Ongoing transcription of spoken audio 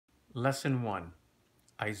Lesson 1,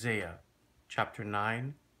 Isaiah chapter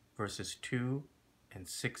 9, verses 2 and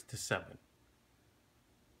 6 to 7.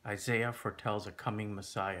 Isaiah foretells a coming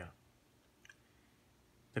Messiah.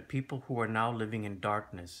 The people who are now living in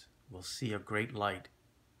darkness will see a great light.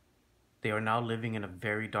 They are now living in a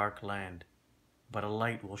very dark land, but a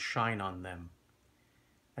light will shine on them.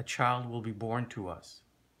 A child will be born to us.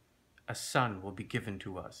 A son will be given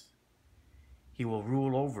to us. He will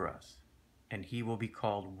rule over us, and he will be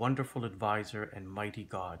called Wonderful Advisor and Mighty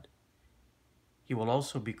God. He will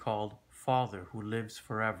also be called Father who lives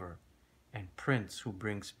forever, and Prince who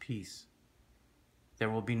brings peace. There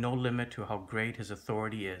will be no limit to how great his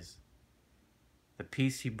authority is. The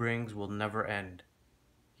peace he brings will never end.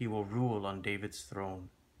 He will rule on David's throne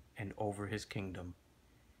and over his kingdom.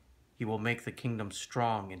 He will make the kingdom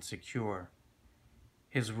strong and secure.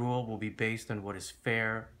 His rule will be based on what is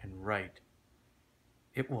fair and right.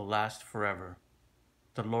 It will last forever.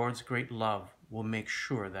 The Lord's great love will make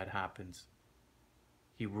sure that happens.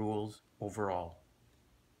 He rules over all.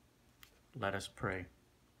 Let us pray.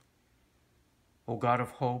 O God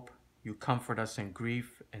of hope, you comfort us in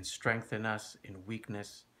grief and strengthen us in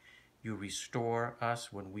weakness. You restore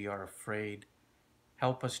us when we are afraid.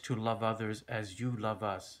 Help us to love others as you love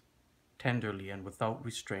us, tenderly and without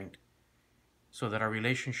restraint, so that our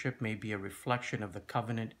relationship may be a reflection of the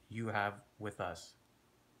covenant you have with us.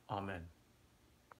 Amen.